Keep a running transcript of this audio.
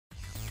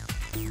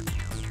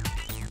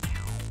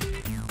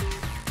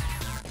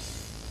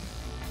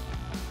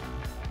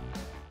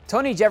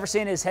Tony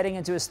Jefferson is heading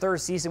into his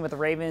third season with the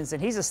Ravens,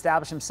 and he's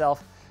established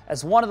himself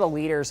as one of the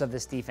leaders of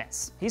this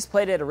defense. He's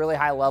played at a really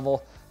high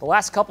level the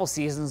last couple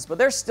seasons, but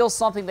there's still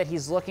something that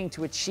he's looking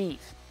to achieve: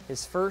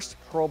 his first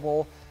Pro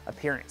Bowl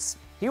appearance.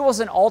 He was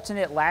an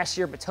alternate last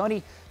year, but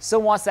Tony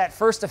still wants that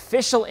first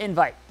official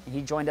invite. And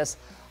he joined us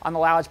on the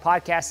Lounge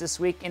podcast this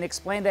week and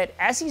explained that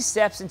as he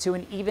steps into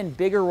an even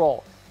bigger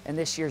role in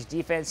this year's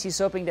defense, he's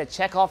hoping to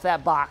check off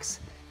that box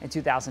in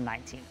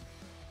 2019.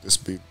 This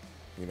will be,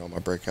 my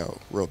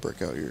real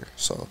breakout year.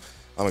 So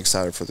I'm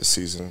excited for the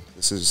season.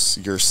 This is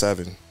year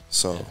 7,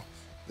 so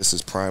this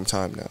is prime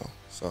time now.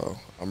 So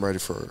I'm ready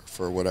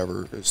for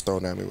whatever is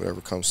thrown at me,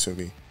 whatever comes to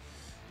me.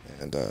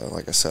 And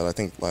like I said, I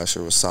think last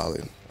year was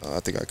solid. I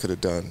think I could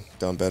have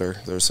done better.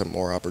 There's some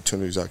more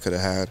opportunities I could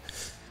have had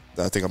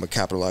that I think I'm gonna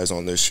capitalize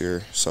on this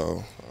year.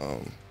 So I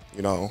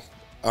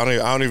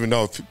don't even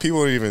know if people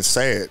would even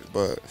say it,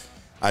 but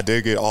I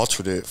did get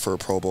alternate for a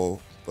Pro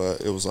Bowl,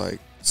 but it was like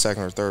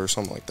second or third or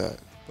something like that.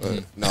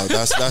 But no,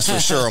 that's for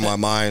sure on my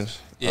mind.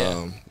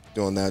 Yeah.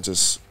 Doing that,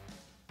 just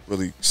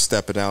really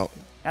stepping out.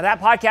 Now that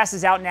podcast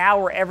is out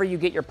now wherever you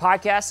get your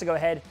podcasts, so go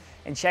ahead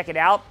and check it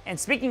out. And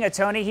speaking of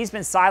Tony, he's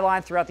been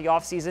sidelined throughout the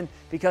offseason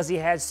because he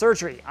had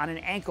surgery on an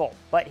ankle.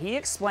 But he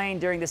explained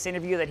during this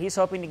interview that he's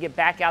hoping to get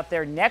back out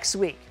there next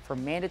week for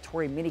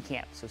mandatory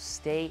minicamp, so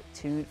stay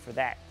tuned for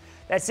that.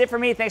 That's it for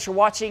me. Thanks for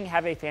watching.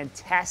 Have a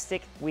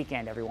fantastic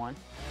weekend, everyone.